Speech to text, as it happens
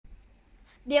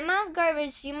The amount of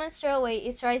garbage humans throw away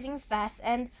is rising fast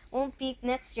and won't peak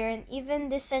next year and even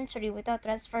this century without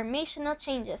transformational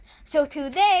changes. So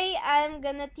today, I'm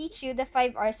gonna teach you the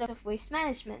 5 R's of waste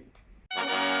management.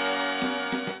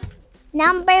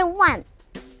 Number 1.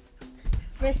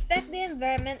 Respect the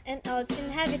environment and all its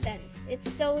inhabitants.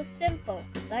 It's so simple.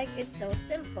 Like it's so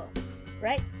simple,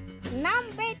 right?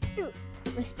 Number 2.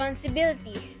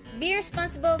 Responsibility. Be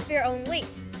responsible for your own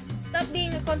waste. Stop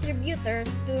being a contributor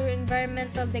to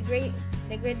environmental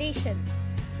degradation.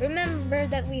 Remember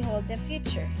that we hold the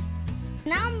future.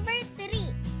 Number 3.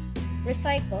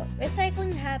 Recycle.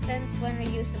 Recycling happens when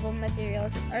reusable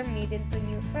materials are made into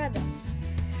new products,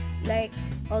 like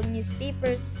old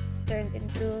newspapers turned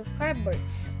into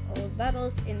cardboards, old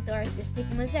bottles into artistic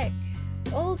mosaic,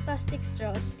 old plastic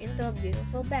straws into a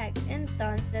beautiful bag, and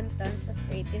tons of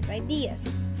creative ideas.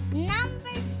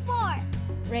 Number 4.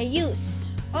 Reuse.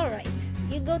 Alright,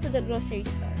 you go to the grocery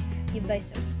store, you buy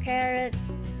some carrots,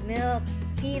 milk,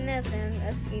 peanuts, and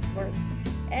a skateboard.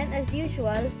 And as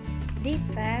usual, they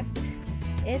packed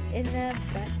it in a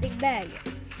plastic bag.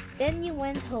 Then you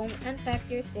went home, unpacked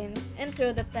your things, and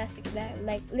throw the plastic bag,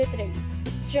 like literally,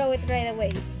 throw it right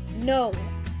away. No!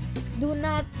 Do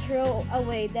not throw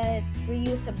away that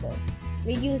reusable.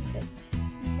 Reuse it.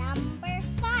 Number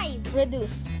 5.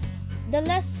 Reduce. The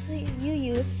less you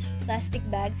use plastic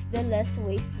bags, the less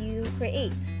waste you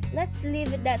create. Let's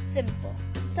leave it that simple.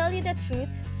 To tell you the truth,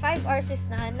 5 R's is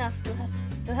not enough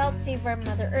to help save our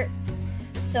Mother Earth.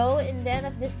 So, in the end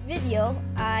of this video,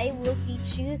 I will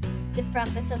teach you the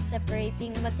practice of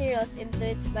separating materials into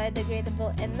its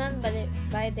biodegradable and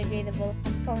non-biodegradable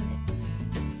components.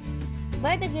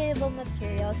 Biodegradable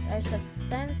materials are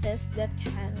substances that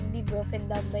can be broken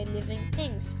down by living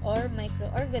things or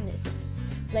microorganisms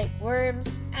like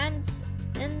worms, ants,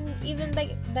 and even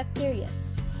bacteria,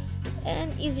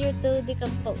 and easier to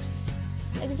decompose.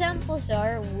 Examples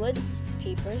are woods,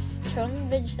 papers, strong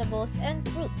vegetables, and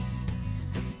fruits.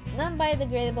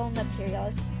 Non-biodegradable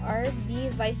materials are the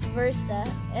vice versa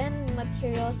and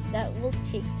materials that will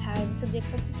take time to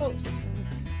decompose.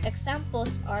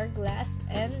 Examples are glass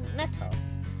and metal.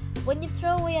 When you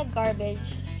throw away a garbage,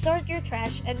 sort your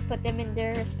trash and put them in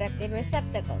their respective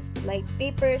receptacles, like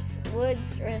papers,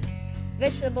 woods, or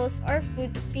vegetables, or fruit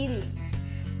peelings,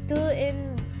 to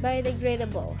in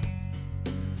biodegradable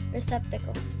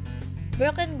receptacle.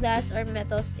 Broken glass or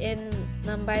metals in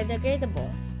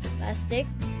non-biodegradable.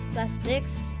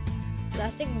 Plastics,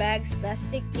 plastic bags,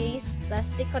 plastic case,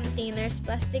 plastic containers,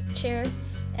 plastic chair,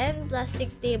 and plastic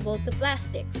table to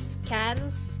plastics.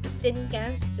 Cans, tin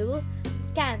cans to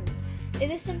can. It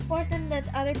is important that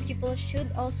other people should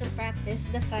also practice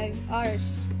the 5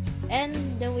 R's and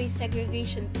the waste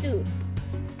segregation too.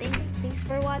 Thanks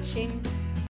for watching.